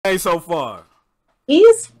think so far?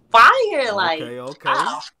 He's fire, like. Okay.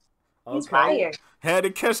 Wow. He's fire. Had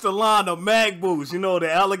to catch the line of Mack boots, you know,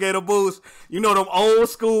 the alligator boots, you know, them old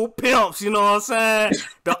school pimps, you know what I'm saying?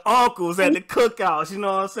 The uncles at the cookouts, you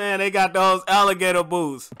know what I'm saying? They got those alligator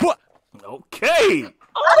boots. What? Okay.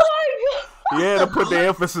 Oh my God. He had to put the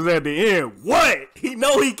emphasis at the end. What? He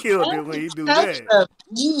know he killed it when he do that. The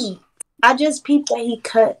beat. I just peeped that he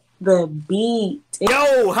cut the beat.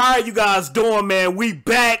 Yo, how you guys doing, man? We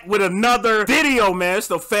back with another video, man. It's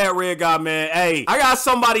the Fat Red Guy, man. Hey, I got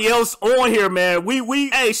somebody else on here, man.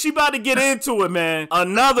 Hey, she about to get into it, man.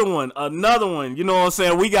 Another one. You know what I'm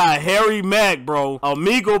saying? We got Harry Mack, bro.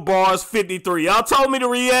 Omegle Bars 53. Y'all told me to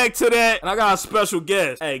react to that, and I got a special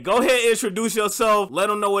guest. Hey, go ahead, introduce yourself. Let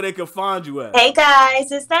them know where they can find you at. Hey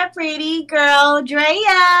guys, it's that pretty girl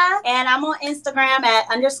Drea, and I'm on Instagram at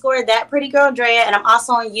 _thatprettygirldrea, and I'm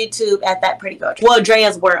also on YouTube at thatprettygirl. Well,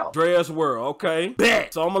 Drea's World. Drea's World, okay.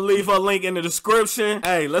 Bet. So I'm gonna leave her link in the description.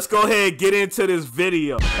 Hey, let's go ahead and get into this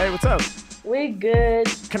video. Hey, what's up? We good.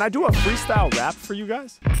 Can I do a freestyle rap for you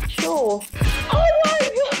guys? Sure. Oh my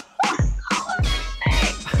God.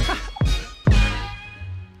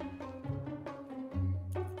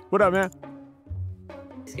 What up, man?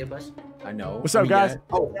 Skip us. I know. What's up, guys?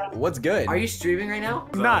 Oh, what's good? Are you streaming right now?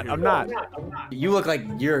 I'm not. You look like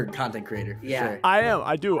you're a content creator. Yeah. Sure. I am.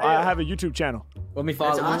 I do. I have a YouTube channel. Let me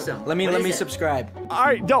follow. That's awesome. Let me subscribe. All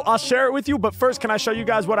right, yo, I'll share it with you, but first, can I show you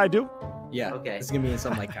guys what I do? Yeah. Okay. It's gonna be in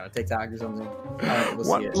some like kind of TikTok or something. All right, we'll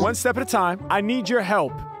see it. One step at a time. I need your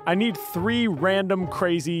help. I need 3 random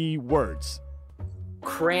crazy words.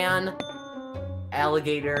 Crayon,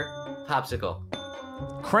 alligator, popsicle.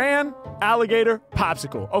 Crayon, alligator,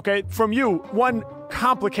 popsicle. Okay, from you, 1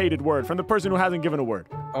 complicated word from the person who hasn't given a word.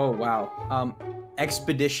 Oh wow.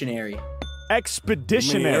 Expeditionary.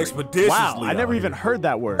 Expeditionary. Expeditiously Wow, I never out even heard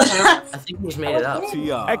that word. I think you just made it up.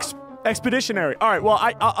 Expeditionary. All right. Well,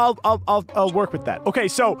 I'll work with that. Okay.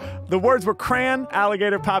 So the words were crayon,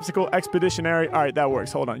 alligator, popsicle, expeditionary. All right, that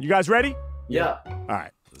works. Hold on. You guys ready? Yeah. All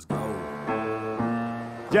right. Let's go.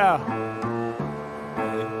 Yeah.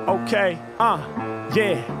 Okay.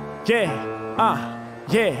 Yeah.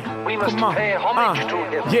 Yeah. We must Come on. pay homage to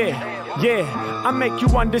him. Yeah. I make you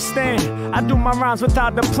understand. I do my rhymes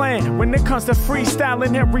without a plan. When it comes to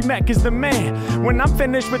freestyling, Harry Mack is the man. When I'm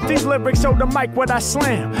finished with these lyrics, so the mic what I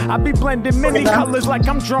slam. I be blending many colors like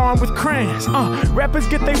I'm drawing with crayons. Rappers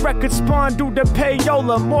get their records spun, do the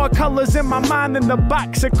payola. More colors in my mind than the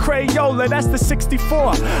box of Crayola. That's the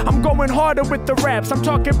 64. I'm going harder with the raps. I'm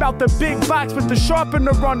talking about the big box with the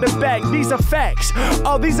sharpener on the back. These are facts.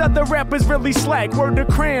 All these other rappers really slack. Word to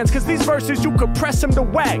crayons, cause these verses you could press them to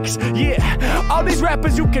wax. Yeah. All these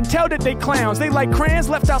rappers, you can tell that they clowns. They like crayons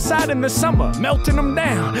left outside in the summer, melting them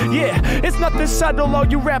down. Yeah, it's nothing subtle. All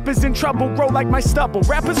you rappers in trouble, grow like my stubble.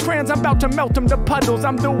 Rappers crayons, I'm about to melt them to puddles.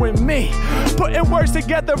 I'm doing me, putting words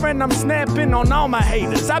together and I'm snapping on all my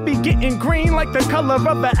haters. I be getting green like the color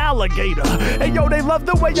of an alligator. Hey yo, they love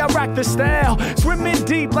the way I rock the style. Swimming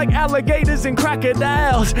deep like alligators and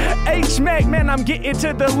crocodiles. H-Mack, man, I'm getting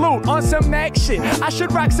to the loot on some Mack shit. I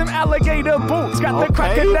should rock some alligator boots. Got the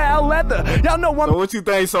crocodile leather. Y'all know I'm. So what you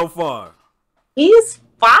think so far? He's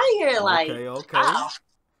fire, like. Okay. Wow.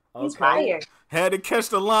 He's fire. Had to catch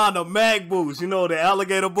the line of Mack boots, you know, the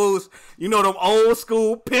alligator boots, you know, them old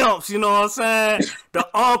school pimps, you know what I'm saying? The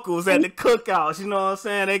uncles at the cookouts, you know what I'm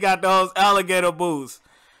saying? They got those alligator boots.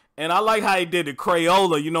 And I like how he did the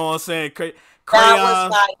Crayola, you know what I'm saying? Crayon. That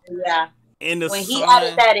was fire, yeah. In the when sun, he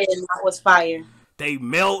added that in, that was fire. They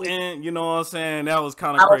melting, you know what I'm saying? That was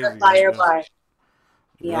kind of crazy. That was a fire part.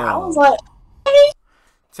 Yeah, I was like,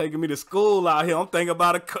 taking me to school out here. I'm thinking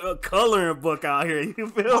about a coloring book out here. You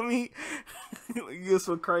feel me? Get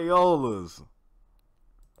some Crayolas.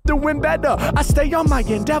 Doing better, I stay on my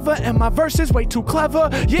endeavor and my verses way too clever.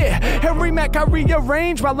 Yeah, Harry Mack, I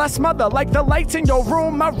rearrange while I smother like the lights in your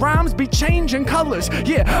room. My rhymes be changing colors.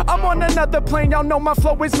 Yeah, I'm on another plane, y'all know my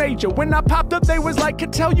flow is major. When I popped up, they was like,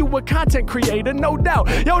 could tell you a content creator, no doubt.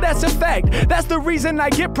 Yo, that's a fact. That's the reason I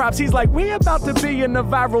get props. He's like, we about to be in a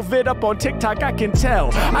viral vid up on TikTok, I can tell.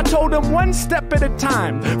 I told him 1 step at a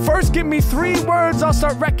time. First, give me 3 words, I'll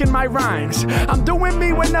start wrecking my rhymes. I'm doing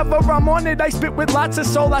me whenever I'm on it. I spit with lots of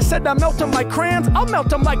soul. I said I melt them like crayons, I'll melt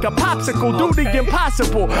them like a popsicle. Do the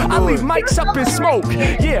impossible, I leave mics up in smoke.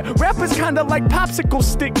 Yeah, rappers kinda like popsicle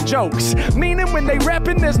stick jokes. Meaning when they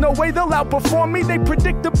rapping, there's no way they'll outperform me. They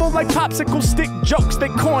predictable like popsicle stick jokes, they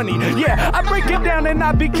corny. Yeah, I break it down and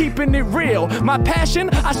I be keeping it real. My passion,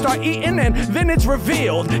 I start eating and then it's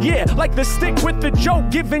revealed. Yeah, like the stick with the joke,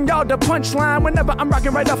 giving y'all the punchline. Whenever I'm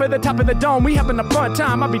rocking right off at the top of the dome, we having a fun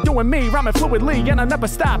time. I be doing me, rhyming fluidly, and I never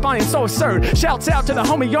stop. I am so absurd. Shouts out to the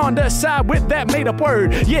homie on the side with that made up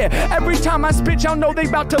word. Yeah, every time I spit, y'all know they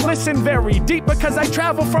about to listen very deep because I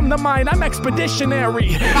travel from the mind. I'm expeditionary.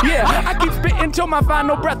 Yeah, I keep spitting till my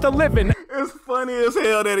final breath of living. It's funny as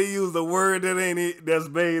hell that he used a word that ain't it, that's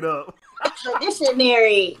made up.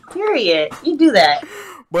 Expeditionary. Period. You do that.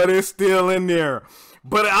 But it's still in there.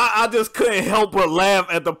 But I just couldn't help but laugh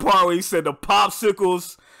at the part where he said the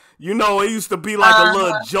popsicles. You know, it used to be like a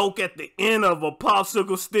little joke at the end of a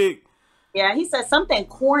popsicle stick. Yeah, he said something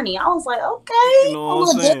corny. I was like, okay. You know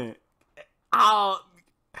what I'm saying?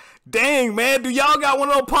 Dang, man. Do y'all got one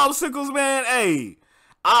of those popsicles, man? Hey,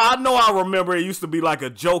 I know I remember it used to be like a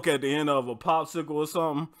joke at the end of a popsicle or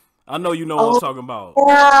something. I know you know what I'm talking about.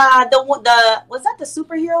 Yeah, was that the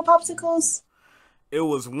superhero popsicles? It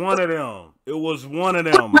was one of them. It was one of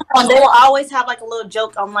them. They will always have like a little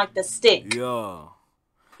joke on like the stick. Yeah.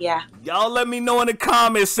 Yeah. Y'all let me know in the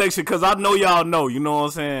comment section because I know y'all know. You know what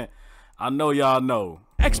I'm saying? I know y'all know.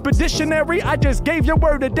 Expeditionary, I just gave your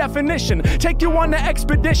word a definition. Take you on the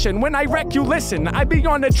expedition. When I wreck, you listen. I be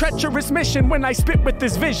on a treacherous mission when I spit with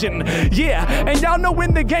this vision. Yeah, and y'all know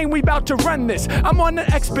in the game we about to run this. I'm on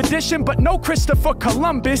an expedition, but no Christopher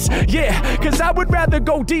Columbus. Yeah, cause I would rather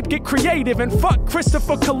go deep, get creative, and fuck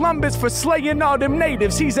Christopher Columbus for slaying all them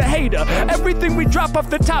natives. He's a hater. Everything we drop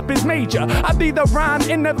off the top is major. I be the rhyme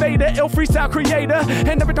innovator, ill freestyle creator.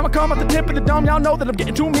 And every time I come off the tip of the dome, y'all know that I'm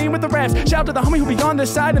getting too mean with the raps. Shout out to the homie who be on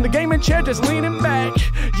this side in the gaming chair just leaning back.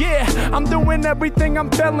 Yeah, I'm doing everything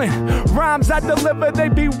I'm feeling. Rhymes I deliver, they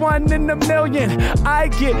be 1 in a million. I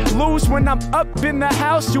get loose when I'm up in the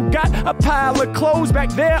house. You got a pile of clothes back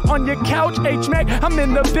there on your couch. H-Mac, I'm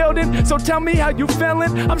in the building, so tell me how you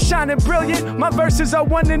feeling. I'm shining brilliant, my verses are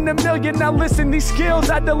 1 in a million. Now listen, these skills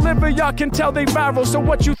I deliver, y'all can tell they viral. So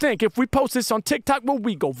what you think? If we post this on TikTok, will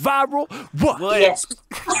we go viral? What? Yes.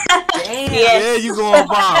 Damn. Yeah, you going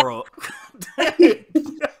viral.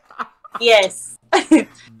 Yes.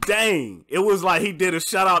 Dang. It was like he did a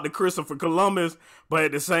shout out to Christopher Columbus, but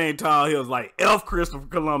at the same time, he was like, F Christopher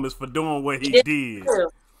Columbus for doing what he did.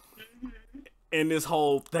 And this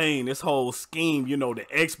whole thing, this whole scheme, you know,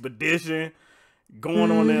 the expedition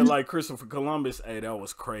going on there like Christopher Columbus, hey, that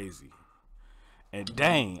was crazy. And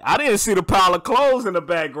dang, I didn't see the pile of clothes in the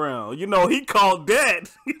background. You know, he called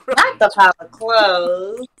that. Not the pile of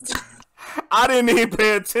clothes. I didn't even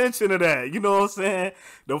pay attention to that. You know what I'm saying?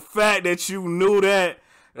 The fact that you knew that,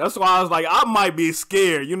 that's why I was like, I might be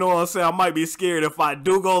scared. You know what I'm saying? I might be scared if I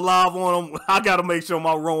do go live on them. I got to make sure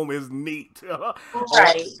my room is neat.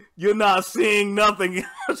 Right. You're not seeing nothing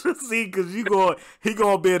to see because he going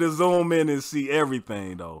to be able to zoom in and see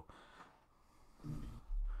everything, though.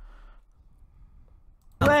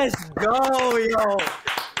 Let's go, yo.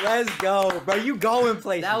 Let's go, bro. You going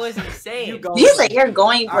places. That was insane. You said you're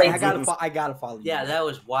going places. Right, I gotta follow you. Yeah, that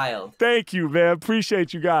was wild. Thank you, man.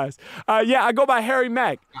 Appreciate you guys. Yeah, I go by Harry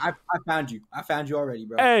Mack. I found you. I found you already,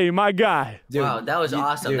 bro. Hey, my guy. Dude, wow, that was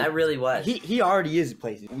awesome. Dude, that really was. He already is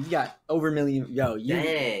places. You got over a million. Yo,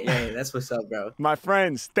 dang. Yeah, that's what's up, bro. My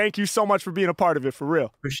friends, thank you so much for being a part of it, for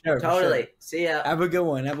real. For sure. Totally. For sure. See ya. Have a good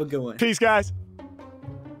one. Have a good one. Peace, guys.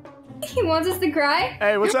 He wants us to cry?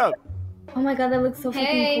 Hey, what's up? Oh my god, that looks so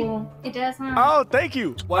freaking cool. It does, huh? Oh, thank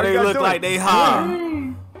you. Why they look like they high?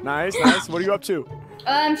 Nice, nice. What are you up to?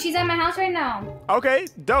 She's at my house right now. Okay,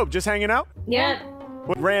 dope. Just hanging out? Yeah.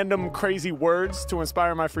 What random crazy words to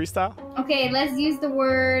inspire my freestyle? Okay, let's use the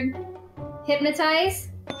word hypnotize.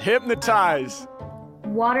 Hypnotize.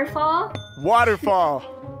 Waterfall. Waterfall.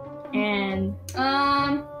 And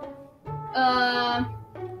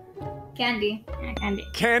candy. Yeah, candy.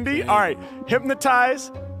 Candy? All right.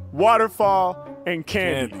 Hypnotize, waterfall, and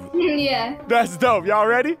candy. Yeah. That's dope. Y'all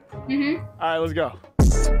ready? Mm-hmm. All right, let's go.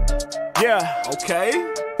 Yeah.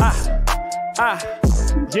 Okay.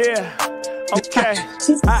 Yeah. Okay.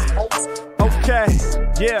 Okay.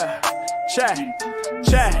 Yeah. Check.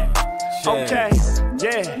 Okay.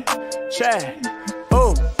 Yeah. Check.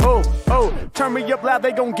 Oh, turn me up loud,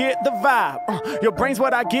 they gon' get the vibe. Your brain's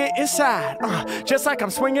what I get inside. Just like I'm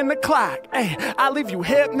swinging the clock. Hey, I leave you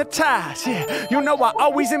hypnotized. Yeah, you know I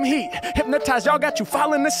always am heat. Hypnotized, y'all got you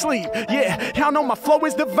falling asleep. Yeah, y'all know my flow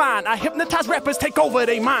is divine. I hypnotize rappers, take over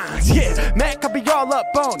their minds. Yeah, Mac, I be all up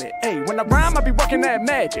on it. Hey, when I rhyme, I be working that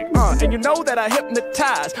magic. And you know that I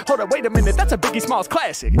hypnotize. Hold up, wait a minute, that's a Biggie Smalls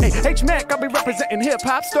classic. Hey, H-Mac, I be representing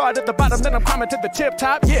hip-hop. Start at the bottom, then I'm climbing to the tip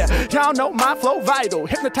top. Yeah, y'all know my flow vital.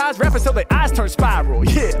 Hypnotize rappers till till their eyes turn spiral.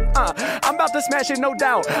 Yeah, I'm about to smash it, no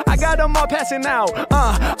doubt. I got them all passing out.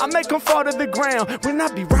 I make them fall to the ground. When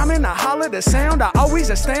I be rhyming, I holler the sound. I always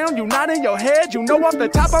astound you, not in your head. You know off the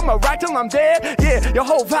top, I'ma rock till I'm dead. Yeah, your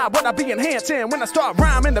whole vibe, what I be enhancing. When I start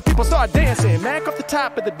rhyming, the people start dancing. Mack off the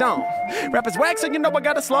top of the dome. Rappers waxing, you know I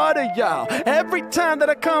gotta slaughter y'all. Every time that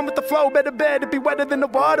I come with the flow, better bet it be wetter than the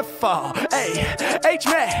waterfall. Hey,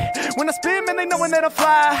 H-Mack, when I spin, man, they knowin' that I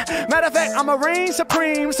fly. Matter of fact, I'm a reign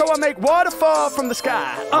supreme, so I make water fall from the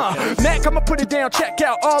sky. Mack, I'ma put it down, check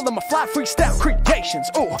out all of my fly freestyle creations.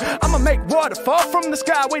 Ooh, I'ma make water fall from the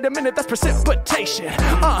sky. Wait a minute, that's precipitation.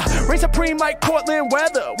 Reign supreme like Portland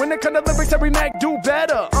weather. When it comes to lyrics, every Mack do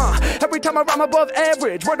better. Every time I rhyme above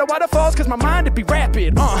average, word the waterfalls, cause my mind it be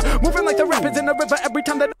rapid. Moving like the rapids in the river every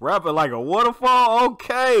time that. Rapping like a waterfall?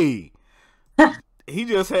 Okay. He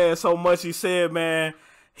just had so much he said, man.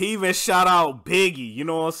 He even shout out Biggie, you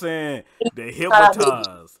know what I'm saying? The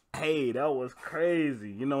hypnotized. Hey, that was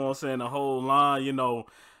crazy. You know what I'm saying? The whole line, you know,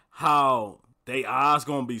 how they eyes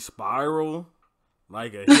gonna be spiral.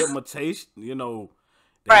 Like a hypnotation, you know,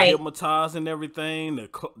 they hypnotize and everything. The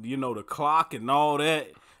clock and all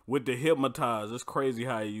that with the hypnotize. It's crazy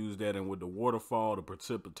how he used that, and with the waterfall, the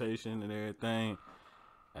precipitation and everything.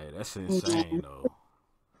 Hey, that's insane though.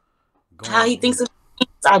 How he thinks of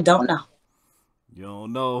things, I don't know. You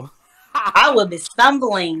don't know. I would be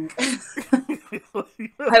stumbling. I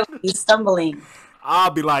would be stumbling.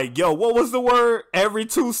 I'll be like, yo, what was the word? Every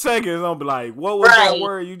 2 seconds, I'll be like, what was that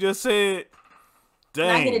word you just said?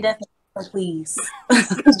 Dang. Can I get a definition, please?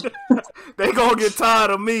 They gonna get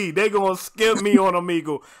tired of me. They gonna skip me on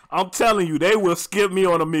Omegle. I'm telling you, they will skip me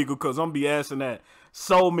on Omegle because I'm be asking that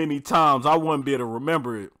so many times. I wouldn't be able to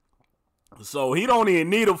remember it. So he don't even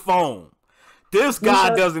need a phone. This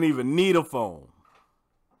guy doesn't even need a phone.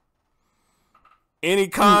 Any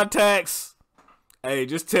contacts? Hey,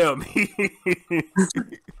 just tell me.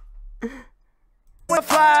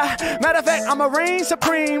 Fly. Matter of fact, I'm a reign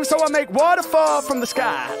supreme, so I make water fall from the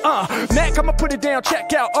sky. Mack, I'ma put it down,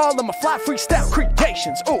 check out all of my fly freestyle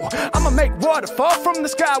creations. Ooh, I'ma make water fall from the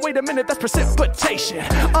sky. Wait a minute, that's precipitation.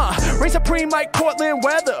 Reign supreme like Portland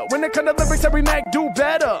weather. When it comes to lyrics, every Mack do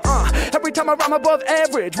better. Every time I rhyme above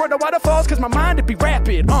average, word the waterfalls, cause my mind it be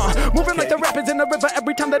rapid. Moving like the rapids in the river.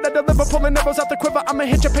 Every time that I deliver, pulling arrows out the quiver. I'ma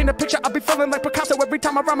hit you, paint a picture. I be feeling like Picasso. Every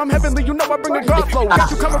time I rhyme, I'm heavenly. You know I bring a God flow. Got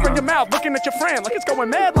you covering your mouth, looking at your friend like it's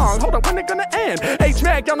going mad long. Hold up, when it gonna end?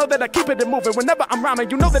 H-Mack, y'all know that I keep it moving. Whenever I'm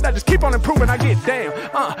rhyming, you know that I just keep on improving. I get down.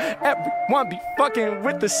 Everyone be fucking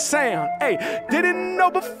with the sound. Hey, didn't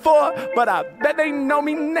know before, but I bet they know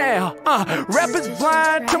me now. Rappers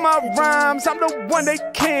blind to my rhymes. I'm the one they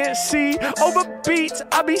can't see. Over beats,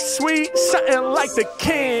 I be sweet, something like the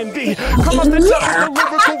candy. Come off the top of the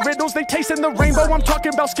lyrical riddles. They tasting the rainbow. I'm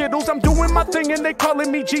talking about Skittles. I'm doing my thing and they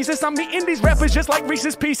calling me Jesus. I'm eating these rappers just like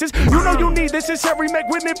Reese's Pieces. You know you need this. Is Harry Mack,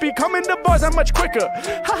 wouldn't it be coming to bars? I'm much quicker.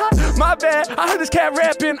 Haha, my bad. I heard this cat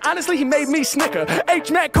rapping. Honestly, he made me snicker.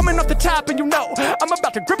 H-Mack coming off the top, and you know I'm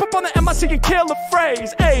about to grip up on the MIC and kill a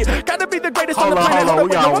phrase. Hey, gotta be the greatest on the planet. Hold on.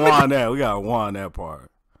 We gotta wind that. We gotta wind that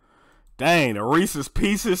part. Dang, the Reese's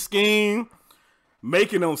Pieces scheme,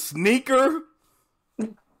 making them sneaker.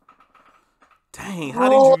 Dang, how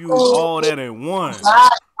did you use all that in one? Why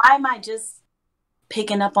am I just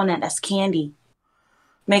picking up on that? That's candy.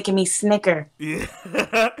 Making me snicker. Yeah.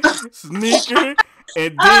 Snicker.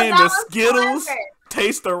 And then the Skittles,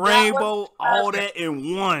 taste the rainbow, all that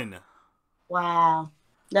in one. Wow.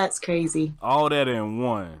 That's crazy. All that in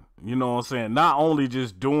one. You know what I'm saying? Not only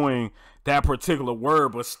just doing that particular word,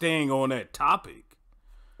 but staying on that topic.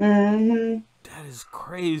 Mm-hmm. That is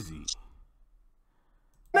crazy.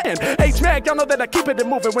 Man, H-Mack, y'all know that I keep it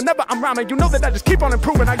moving. Whenever I'm rhyming, you know that I just keep on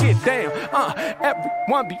improving. I get down.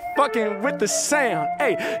 Everyone be fucking with the sound.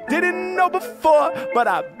 Hey, didn't know before, but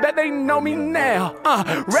I bet they know me now.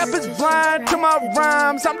 Rappers blind to my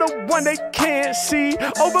rhymes. I'm the one they can't see.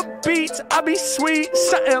 Over beats, I be sweet,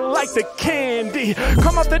 something like the candy.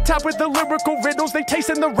 Come off the top with the lyrical riddles. They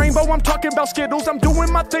tasting the rainbow. I'm talking about Skittles. I'm doing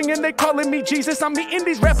my thing and they calling me Jesus. I'm eating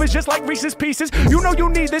these rappers just like Reese's Pieces. You know you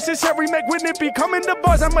need this. Is Harry Mack, wouldn't it be coming to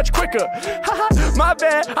bars? I'm much quicker. Haha, my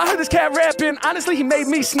bad. I heard this cat rapping. Honestly, he made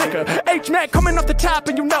me snicker. H-Mack coming off the top,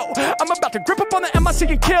 and you know I'm about to grip up on the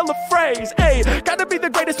MIC and kill a phrase. Hey, gotta be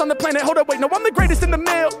the greatest on the planet. Hold up, wait, no, I'm the greatest in the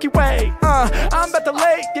Milky Way. I'm about to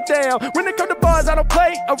lay you down. When it come to bars, I don't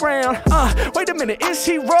play around. Wait a minute, is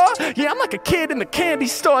he raw? Yeah, I'm like a kid in the candy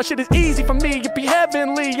store. Shit is easy for me, it be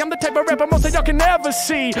heavenly. I'm the type of rapper most of y'all can never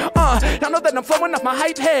see. Y'all know that I'm flowing off my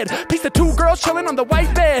hype head. Piece of 2 girls chilling on the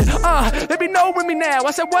white bed. They be knowing me now.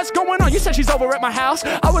 I said, what's going on? You said she's over at my house.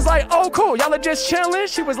 I was like, oh cool, y'all are just chilling.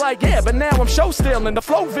 She was like, yeah, but now I'm show stealing. The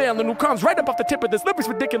flow villain who comes right up off the tip of this lip is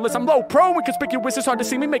ridiculous. I'm low pro and conspicuous. It's hard to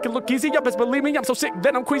see me, make it look easy. Y'all best believe me, I'm so sick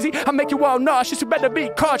that I'm queasy. I make you all nauseous. You better be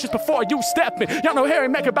cautious before you step in. Y'all know Harry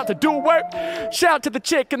Mack about to do work. Shout out to the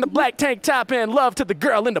chick in the black tank top and love to the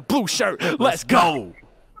girl in the blue shirt. Let's go.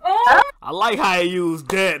 I like how he used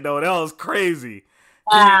that though. That was crazy.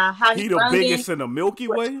 He the biggest in the Milky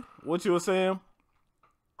Way? What you were saying?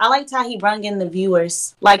 I liked how he brung in the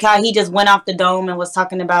viewers. Like how he just went off the dome and was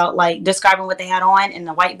talking about, like, describing what they had on in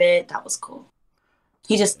the white bed. That was cool.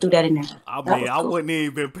 He just threw that in there. I mean, I wouldn't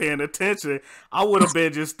even been paying attention. I would have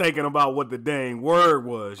been just thinking about what the dang word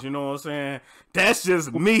was. You know what I'm saying? That's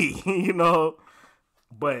just me, you know?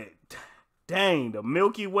 But, dang, the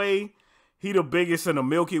Milky Way, he the biggest in the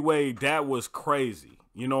Milky Way. That was crazy.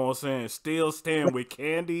 You know what I'm saying? Still staying with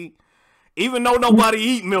candy. Even though nobody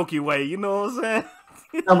eat Milky Way, you know what I'm saying?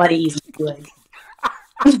 Nobody eats Milky Way.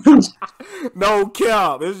 No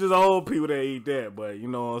cap. It's just old people that eat that. But you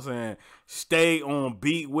know what I'm saying? Stay on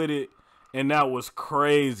beat with it. And that was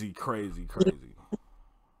crazy, crazy, crazy. Oh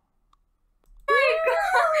my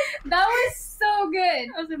God. That was so good.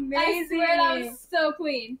 That was amazing. I swear that was so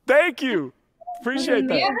clean. Thank you. Appreciate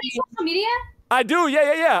that. Do you have social media? I do.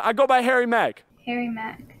 Yeah. I go by Harry Mack. Family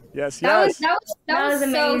Mac. Yes. That was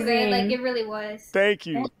amazing. So good. Like, it really was. Thank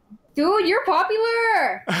you. Dude, you're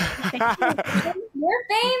popular. You're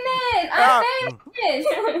famous. I'm famous.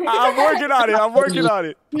 I'm working on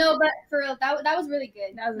it. No, but for real, that was really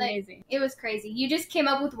good. That was amazing. It was crazy. You just came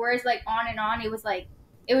up with words like on and on. It was like,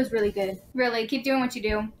 it was really good. Really, keep doing what you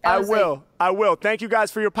do. I will. Thank you guys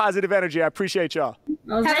for your positive energy. I appreciate y'all.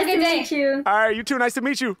 Have a good day. Meet you. All right, you too. Nice to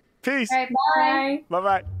meet you. Peace. All right, bye.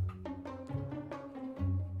 Bye-bye.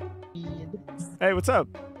 Hey, what's up?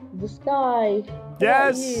 The sky.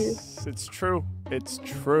 Yes, it's true. It's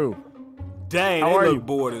true. Dang, how are you?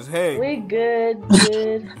 Bored as heck. We're good.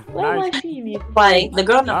 Where am I seeing you? Like, the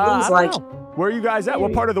girl in the blue's like... Where are you guys at?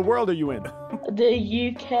 What part of the world are you in?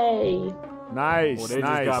 The UK. Nice, well, they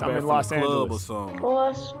nice. Just got I'm back in Los Angeles. Or something. Oh,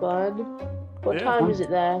 that's fun. What time is it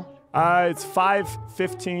there? It's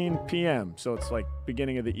 5:15 p.m., so it's like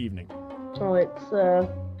beginning of the evening. Oh, it's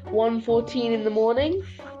 1:14 in the morning.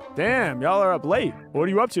 Damn, y'all are up late. What are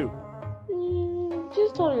you up to?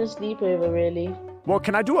 Just having a sleepover, really. Well,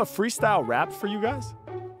 can I do a freestyle rap for you guys?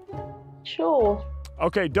 Sure.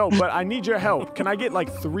 Okay, dope, but I need your help. Can I get like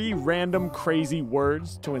 3 random crazy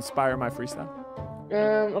words to inspire my freestyle?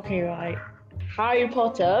 Okay, right. Harry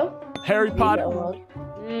Potter. Harry Potter.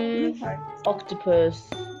 Octopus.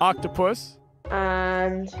 Octopus.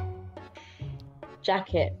 And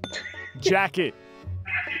jacket. Jacket.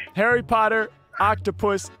 Harry Potter,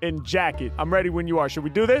 octopus, and jacket. I'm ready when you are. Should we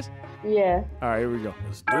do this? Yeah. All right, here we go.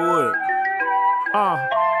 Let's do it.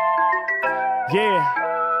 Yeah.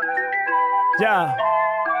 Yeah.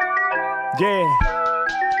 Yeah.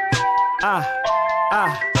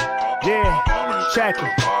 Yeah. Check it.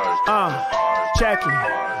 Check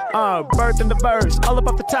it. Birth in the verse, all up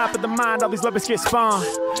off the top of the mind, all these lyrics get spawned.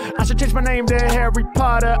 I should change my name to Harry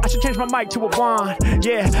Potter, I should change my mic to a wand.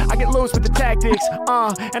 Yeah, I get loose with the tactics,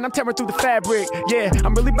 and I'm tearing through the fabric. Yeah,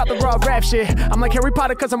 I'm really about the raw rap shit. I'm like Harry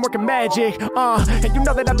Potter cause I'm working magic. And you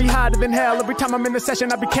know that I be hotter than hell. Every time I'm in the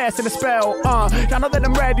session, I be casting a spell. Y'all know that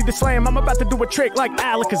I'm ready to slam. I'm about to do a trick like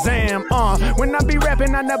Alakazam. When I be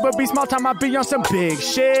rapping, I never be small time, I be on some big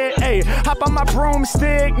shit. Hey, hop on my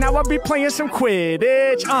broomstick, now I be playing some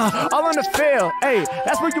Quidditch. All on the field, hey,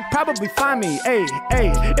 that's where you probably find me, hey.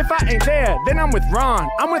 If I ain't there, then I'm with Ron,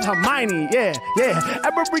 I'm with Hermione, yeah.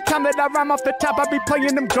 Every time that I rhyme off the top, I be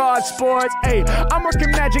playing them guard sports, hey. I'm working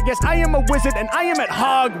magic, yes, I am a wizard, and I am at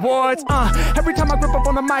Hogwarts, Every time I grip up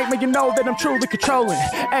on the mic, man, you know that I'm truly controlling,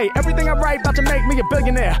 hey. Everything I write about to make me a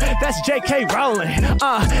billionaire, that's J.K. Rowling, and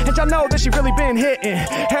y'all know that she really been hitting.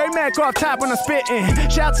 Harry Mack off top when I'm spitting.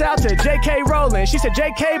 Shouts out to J.K. Rowling, she said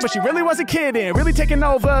J.K., but she really wasn't kidding, really taking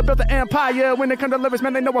over. Built the empire. When it come to lyrics,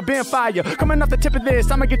 man, they know I've been fire. Coming off the tip of this,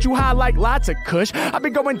 I'ma get you high like lots of kush. I be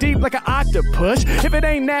going deep like an octopus. If it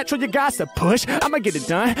ain't natural, you got to push. I'ma get it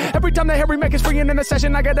done. Every time that Harry Mack is free in the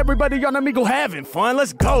session, I got everybody on Omegle having fun.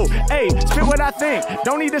 Let's go. Hey, spit what I think.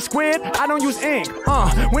 Don't need a squid, I don't use ink.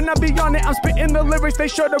 When I be on it, I'm spitting the lyrics they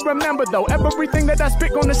sure to remember though. Everything that I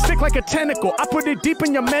spit gonna stick like a tentacle. I put it deep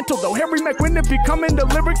in your mental though. Harry Mack, when it be coming the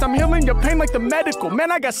lyrics, I'm healing your pain like the medical.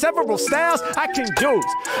 Man, I got several styles I can use.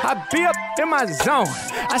 I be up in my zone.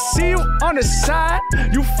 I see you on the side,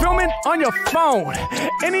 you filming on your phone.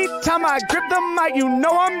 Anytime I grip the mic, you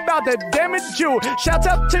know I'm about to damage you. Shout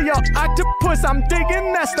out to your octopus, I'm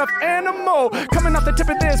digging that stuffed animal. Coming off the tip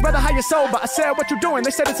of this, whether high or sober. I said, what you doing?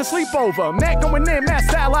 They said it's a sleepover. Mac going in, Matt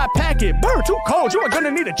style, I pack it. Bird too cold, you are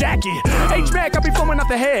gonna need a jacket. H-Mac, I'll be filming off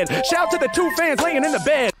the head. Shout out to the 2 fans laying in the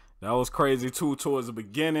bed. That was crazy too towards the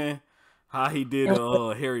beginning. How he did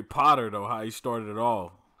Harry Potter though, how he started it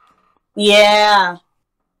all. Yeah.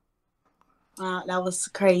 That was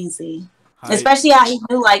crazy. Especially how he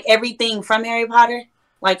knew like everything from Harry Potter,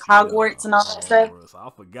 like Hogwarts and all that stuff. I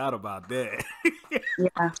forgot about that.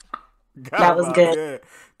 Yeah. That was good. That.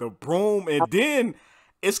 The broom, and then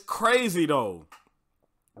it's crazy though,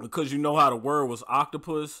 because you know how the word was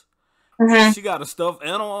octopus. Mm-hmm. She got a stuffed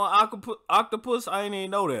animal on octopus. I didn't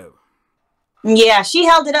even know that. Yeah, she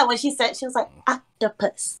held it up when she said, she was like,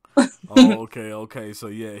 octopus. Oh, okay. So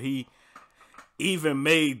yeah, he even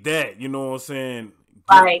made that, you know what I'm saying?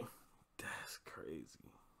 Right. That's crazy.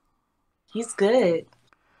 He's good.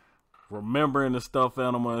 Remembering the stuffed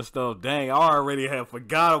animal and stuff. Dang, I already have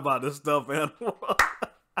forgot about the stuffed animal.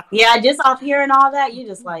 Yeah, just off hearing all that, you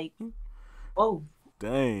just like, whoa.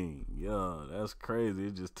 Dang, yeah, that's crazy.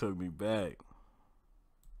 It just took me back.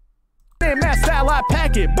 Matt style, I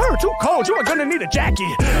pack it. Bird too cold, you are gonna need a jacket.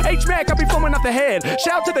 H-Mac, I'll be filming off the head.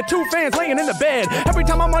 Shout to the 2 fans laying in the bed. Every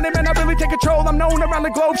time I'm on it, man, I really take control. I'm known around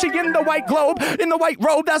the globe. She in the white globe, in the white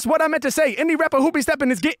robe. That's what I meant to say. Any rapper who be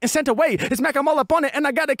stepping is getting sent away. It's Mac, I'm all up on it, and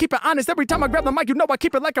I gotta keep it honest. Every time I grab the mic, you know I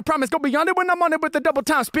keep it like a promise. Go beyond it when I'm on it with the double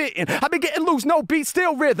time spitting. I be getting loose, no beat,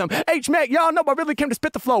 still rhythm. H-Mac, y'all know I really came to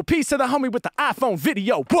spit the flow. Peace to the homie with the iPhone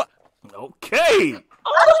video. What? Okay.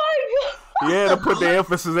 Oh my god. He had to put the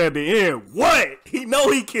emphasis at the end. What? He know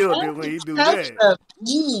he killed it when he do that. The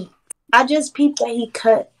beat. I just peeped that he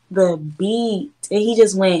cut the beat and he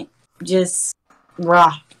just went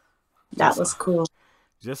raw. That was cool.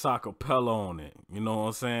 Just acapella on it. You know what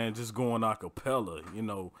I'm saying? Just going acapella. You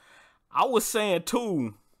know, I was saying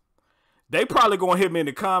too, they probably gonna hit me in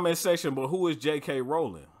the comment section, but who is J.K.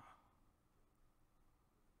 Rowling?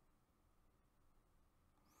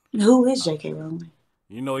 Who is J.K. Rowling?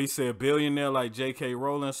 You know, he said billionaire like J.K.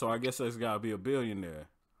 Rowling, so I guess there's got to be a billionaire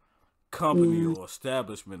company or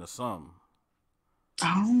establishment or something.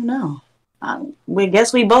 I don't know. We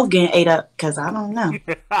guess we both getting ate up because I don't know.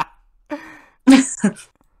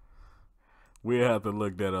 We'll have to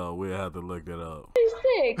look that up. He's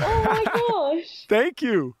sick. Oh my gosh. Thank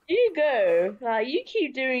you. You go. You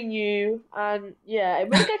keep doing you, and yeah,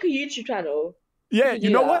 make like a YouTube channel. Yeah, you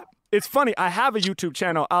know what? It's funny. I have a YouTube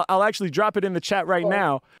channel. I'll actually drop it in the chat right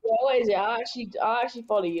now. Yeah, what is it? I'll actually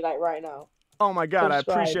follow you like right now. Oh my God,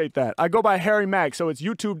 subscribe. I appreciate that. I go by Harry Mack, so it's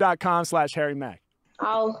youtube.com/Harry Mack.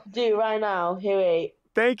 I'll do it right now. Here, wait.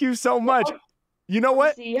 Thank you so much. You know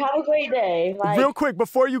what? See, have a great day. Real quick,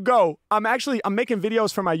 before you go, I'm making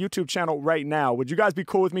videos for my YouTube channel right now. Would you guys be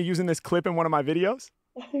cool with me using this clip in one of my videos?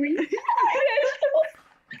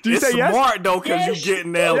 Do you say yes? It's smart though, because you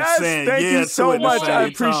getting there saying thank you so much. I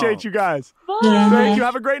appreciate you guys. Bye. Thank you.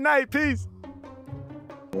 Have a great night. Peace.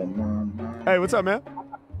 Hey, what's up, man?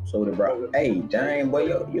 So the bro, hey, dang, boy,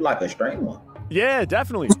 you like a streamer? Yeah,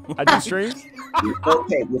 definitely. I do streams.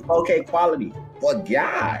 with 4K quality. For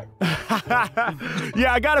God.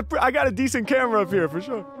 Yeah, I got a decent camera up here for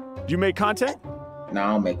sure. Do you make content? No, I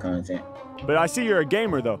don't make content. But I see you're a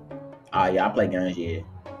gamer though. Yeah, I play games. Yeah.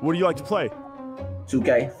 What do you like to play?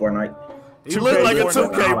 2K, Fortnite. He look like a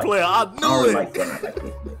 2K player. I knew it. Like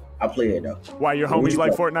Fortnite. I play it though. Why, your homies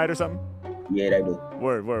like Fortnite or something? Yeah, they do.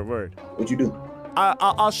 Word. What you do?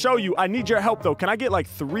 I'll show you. I need your help though. Can I get like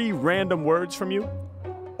 3 random words from you?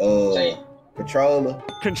 Controller.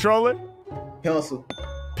 Pencil.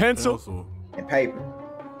 And paper.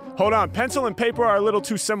 Hold on. Pencil and paper are a little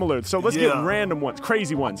too similar, so let's get random ones,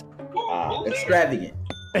 crazy ones.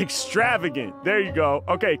 Extravagant. There you go.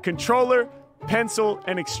 Okay, controller, pencil,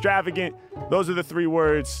 and extravagant. Those are the 3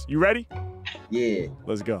 words. You ready? Yeah.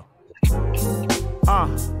 Let's go.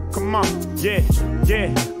 Come on. Yeah.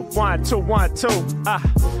 1, 2, 1, 2.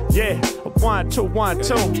 Yeah. 1, 2, 1, 2.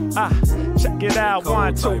 Check it out.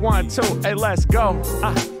 1, 2, 1, 2. Hey, let's go.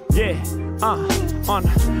 Yeah. On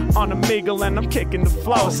Omegle and I'm kicking the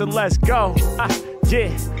flow. So let's go. Yeah.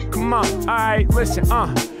 Come on. All right. Listen.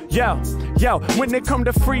 Yo, when it come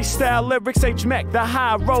to freestyle lyrics, H-Mack, the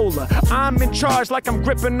high roller. I'm in charge like I'm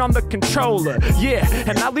gripping on the controller. Yeah,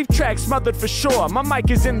 and I leave tracks smothered for sure. My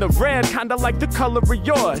mic is in the red, kinda like the color of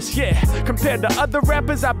yours. Yeah, compared to other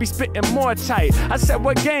rappers, I be spitting more tight. I said,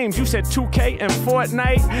 what games? You said 2K and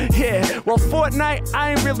Fortnite? Yeah, well, Fortnite,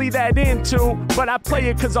 I ain't really that into, but I play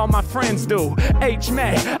it cause all my friends do.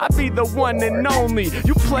 H-Mack, I be the one and only.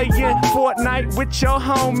 You playin' Fortnite with your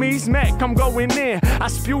homies. Mack, I'm going in. I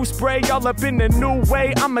spew spray all up in the new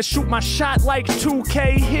way. I'ma shoot my shot like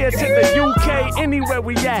 2K here to the UK, anywhere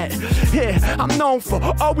we at. Yeah, I'm known for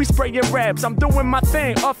always spraying raps. I'm doing my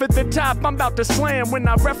thing off at the top. I'm about to slam. When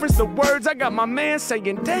I reference the words, I got my man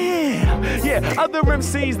saying, damn. Yeah, other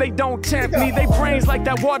MCs, they don't tempt me. They brains like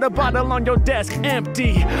that water bottle on your desk,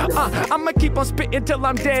 empty. I'ma keep on spitting till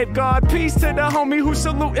I'm dead, God. Peace to the homie who's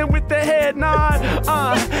saluting with the head nod.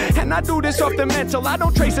 And I do this off the mental. I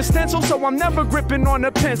don't trace a stencil, so I'm never gripping on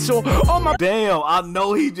a pencil. Oh my. Damn, I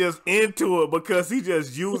know he just into it because he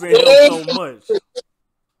just using him so much.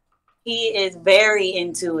 He is very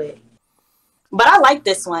into it. But I like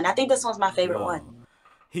this one. I think this one's my favorite one.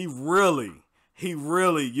 He really,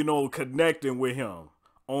 you know, connecting with him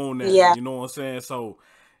on that. Yeah. You know what I'm saying? So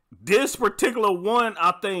this particular one,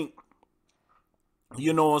 I think,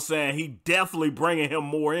 you know what I'm saying, he definitely bringing him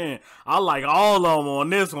more in. I like all of them on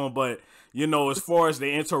this one, but, you know, as far as the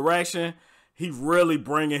interaction, he really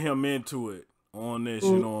bringing him into it on this,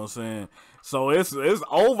 you know what I'm saying? So it's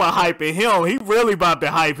overhyping him. He really about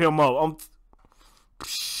to hype him up.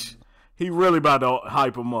 He really about to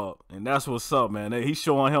hype him up. And that's what's up, man. He's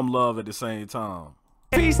showing him love at the same time.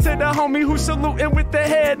 Peace to the homie who's saluting with the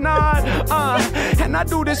head nod. And I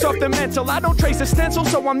do this off the mental. I don't trace a stencil,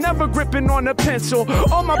 so I'm never gripping on a pencil.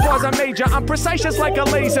 All my bars are major. I'm precise just like a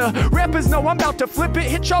laser. Rappers know I'm about to flip it,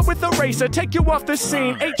 hit y'all with a razor, take you off the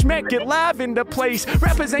scene. H-Mack get live in the place.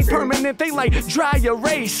 Rappers ain't permanent, they like dry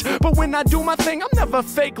erase. But when I do my thing, I'm never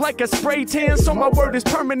fake like a spray tan. So my word is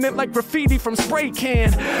permanent like graffiti from spray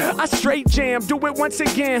can. I straight jam, do it once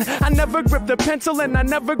again. I never grip the pencil and I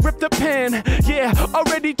never grip the pen. Yeah,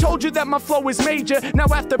 already told you that my flow is major. Now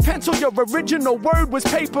after pencil, your original word was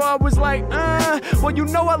paper. I was like, well, you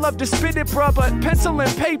know I love to spit it, bruh, but pencil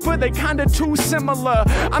and paper, they kinda too similar.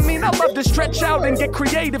 I mean, I love to stretch out and get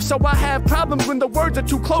creative, so I have problems when the words are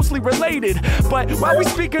too closely related. But while we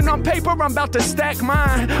speaking on paper, I'm about to stack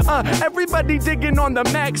mine. Everybody digging on the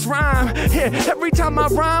max rhyme. Yeah, every time I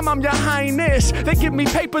rhyme, I'm your highness. They give me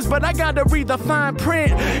papers, but I gotta read the fine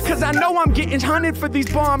print, cause I know I'm getting hunted for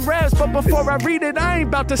these bomb raps. But before I read it, I ain't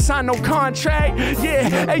about to sign no contract. Yeah,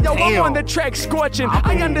 hey yo, I'm on the track scorching.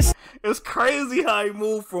 I understand. It's crazy how he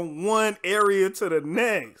moved from one area to the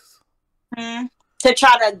next. To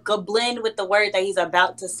try to go blend with the word that he's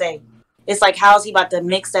about to say. It's like, how's he about to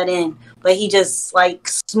mix that in? But he just like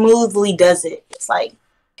smoothly does it. It's like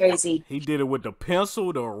crazy. He did it with the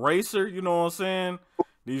pencil, the eraser, you know what I'm saying?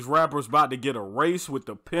 These rappers about to get erased with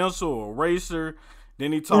the pencil or eraser.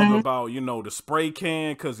 Then he talking about, you know, the spray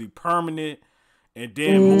can because he permanent. And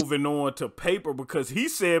then moving on to paper because he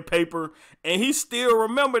said paper and he still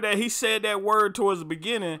remember that he said that word towards the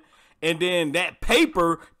beginning and then that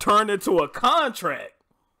paper turned into a contract.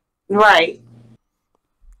 Right.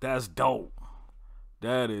 That's dope.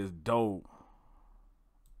 That is dope.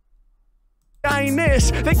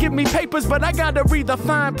 They give me papers, but I gotta read the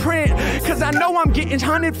fine print, cause I know I'm getting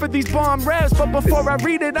hunted for these bomb raps. But before I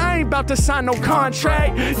read it, I ain't about to sign no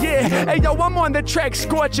contract. Yeah, hey yo, I'm on the track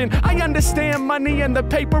scorching. I understand money and the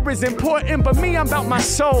paper is important, but me, I'm about my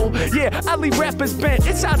soul. Yeah, I leave rappers bent,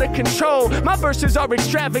 it's out of control. My verses are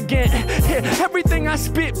extravagant. Yeah, everything I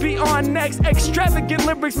spit be on next. Extravagant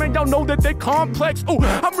lyrics, man, y'all know that they're complex. Ooh,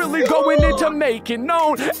 I'm really going into making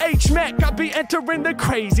known. H-Mack, I be entering the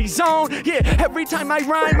crazy zone. Yeah, every time I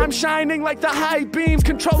rhyme, I'm shining like the high beams.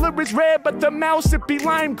 Controller is red, but the mouse, it be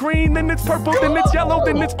lime green. Then it's purple, then it's yellow,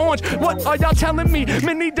 then it's orange. What are y'all telling me?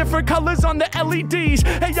 Many different colors on the LEDs.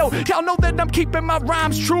 Hey, yo, y'all know that I'm keeping my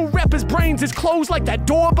rhymes true. Rappers' brains is closed like that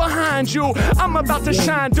door behind you. I'm about to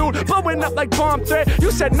shine, dude, blowing up like bomb threat.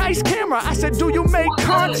 You said, nice camera. I said, do you make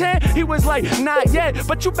content? He was like, not yet,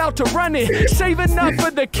 but you about to run it. Save enough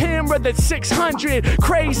for the camera that's 600.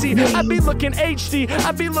 Crazy, I be looking HD,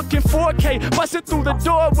 I be looking 4K. Busting through the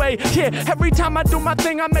doorway. Yeah, every time I do my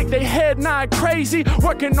thing, I make their head nod crazy.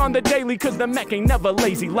 Working on the daily, cause the Mack ain't never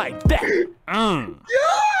lazy like that.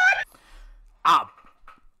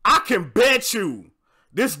 I can bet you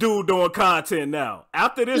this dude doing content now.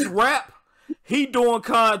 After this rap, he doing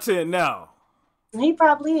content now. He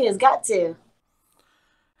probably is. Got to.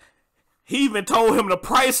 He even told him the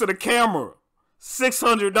price of the camera.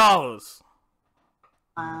 $600.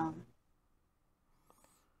 Wow.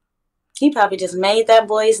 He probably just made that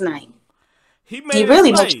boy's night. He made He his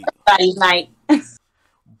really night. made everybody's night.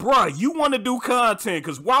 Bruh, you want to do content,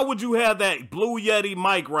 because why would you have that Blue Yeti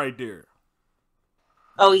mic right there?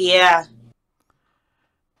 Oh, yeah.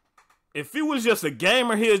 If he was just a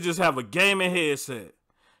gamer, he'd just have a gaming headset.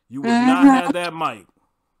 You would not have that mic.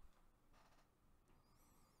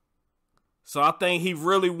 So I think he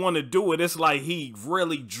really want to do it. It's like he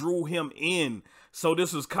really drew him in. So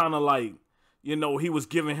this was kind of like, you know, he was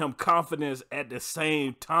giving him confidence at the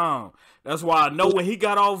same time. That's why I know when he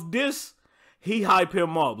got off this, he hype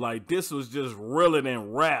him up. Like, this was just realer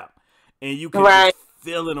than rap. And you can just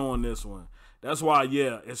feel it on this one. That's why,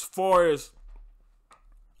 yeah, as far as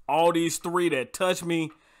all these three that touched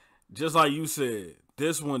me, just like you said,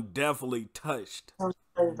 this one definitely touched.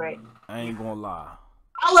 Right. I ain't gonna lie.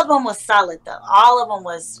 All of them was solid, though. All of them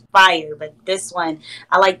was fire. But this one,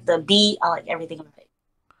 I like the beat. I like everything about it.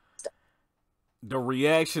 The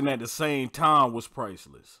reaction at the same time was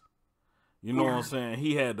priceless. You know what I'm saying?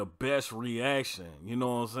 He had the best reaction, you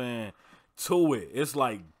know what I'm saying, to it. It's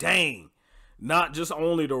like, dang, not just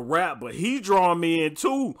only the rap, but he drawing me in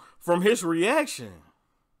too from his reaction.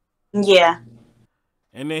 Yeah.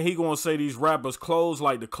 And then he gonna say these rappers close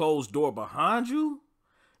like the closed door behind you?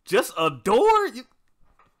 Just a door?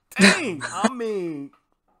 Dang, I mean...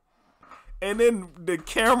 And then the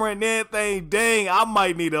camera and everything, dang, I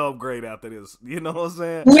might need to upgrade after this. You know what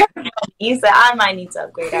I'm saying? You said I might need to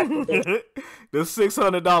upgrade after this. The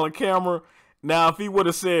 $600 camera. Now, if he would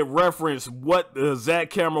have said reference what the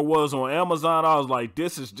exact camera was on Amazon, I was like,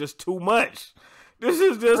 this is just too much. This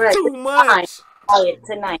is just too much. Buy it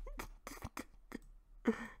tonight.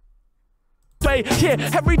 Yeah,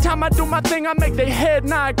 every time I do my thing, I make their head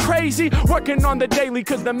nod crazy. Working on the daily,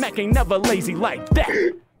 cause the Mac ain't never lazy like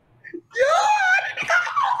that. Yo,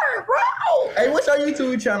 bro. Hey, what's your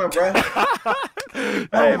YouTube channel, bro?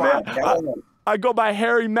 Hey, man, I go by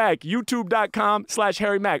Harry Mack,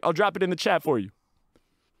 youtube.com/Harry Mack. I'll drop it in the chat for you.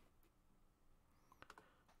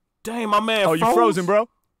 Dang, my man. Oh, you frozen, bro?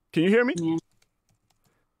 Can you hear me? Yeah.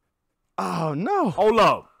 Oh, no. Hold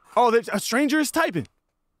up. Oh, a stranger is typing.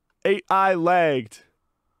 AI lagged.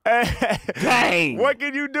 Dang. What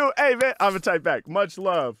can you do? Hey, man, I'm going to type back. Much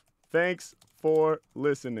love. Thanks for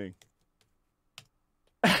listening.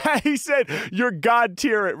 He said, you're God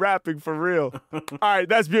tier at rapping for real. All right,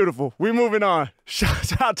 that's beautiful. We moving on.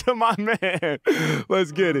 Shout out to my man.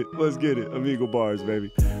 Let's get it. Let's get it. Omegle bars,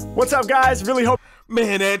 baby. What's up, guys? Really hope...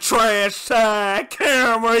 Man, that trash side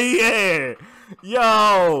camera, yeah.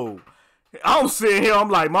 Yo. I'm sitting here, I'm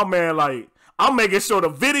like, my man, like, I'm making sure the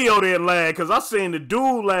video didn't lag, because I seen the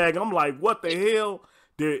dude lag. I'm like, what the hell?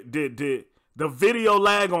 Did the video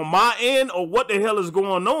lag on my end, or what the hell is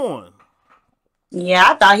going on? Yeah,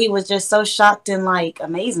 I thought he was just so shocked and like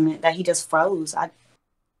amazement that he just froze. And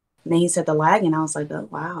then he said the lag, and I was like, oh,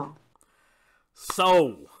 wow.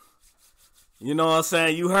 So, you know what I'm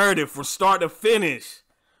saying? You heard it from start to finish.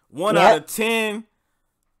 1 out of 10.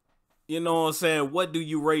 You know what I'm saying? What do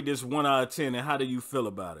you rate this 1 out of 10, and how do you feel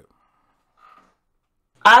about it?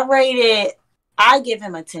 I give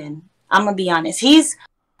him a 10. I'm going to be honest.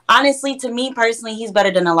 Honestly, to me personally, he's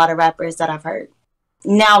better than a lot of rappers that I've heard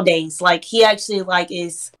nowadays. Like, he actually like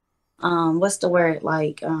is, what's the word?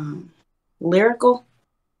 Like, lyrical,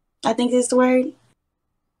 I think is the word.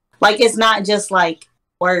 Like, it's not just like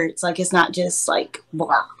words. Like, it's not just like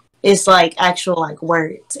blah. It's like actual like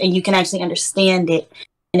words, and you can actually understand it,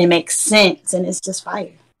 and it makes sense, and it's just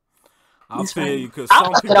fire. I feel you, because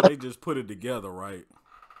some people, they just put it together, right?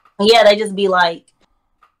 Yeah, they just be like,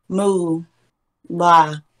 moo,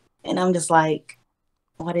 blah. And I'm just like,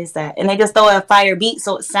 what is that? And they just throw a fire beat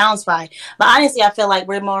so it sounds fire. But honestly, I feel like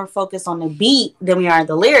we're more focused on the beat than we are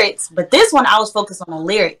the lyrics. But this one, I was focused on the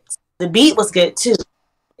lyrics. The beat was good too.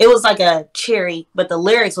 It was like a cherry, but the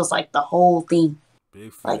lyrics was like the whole thing.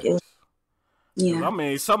 Big facts. Like, it was, yeah. I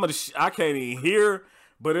mean, some of the I can't even hear,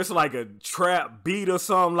 but it's like a trap beat or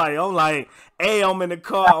something. Like, I'm like, hey, I'm in the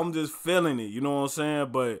car, I'm just feeling it. You know what I'm saying?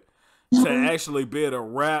 But to actually be able to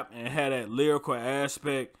rap and have that lyrical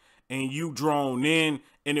aspect, and you drawn in,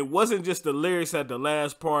 and it wasn't just the lyrics at the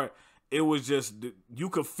last part. It was just, you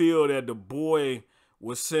could feel that the boy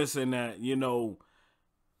was sensing that, you know,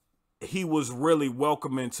 he was really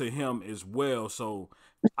welcoming to him as well. So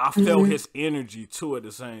I felt his energy too at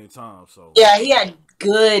the same time. So yeah, he had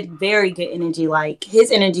good, very good energy. Like,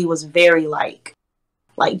 his energy was very like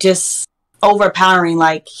just overpowering.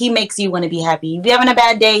 Like, he makes you want to be happy. If you're having a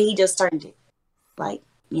bad day, he just turned it. Like,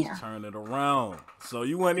 yeah. Turn it around. So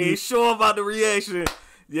you weren't even sure about the reaction.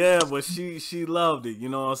 Yeah, but she loved it. You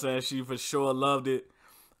know what I'm saying? She for sure loved it.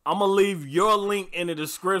 I'm going to leave your link in the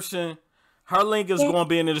description. Her link is going to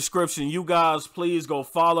be in the description. You guys, please go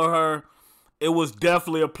follow her. It was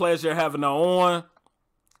definitely a pleasure having her on.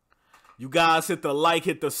 You guys hit the like,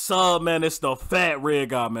 hit the sub, man. It's the Fat Red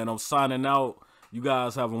Guy, man. I'm signing out. You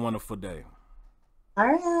guys have a wonderful day. All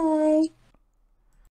right.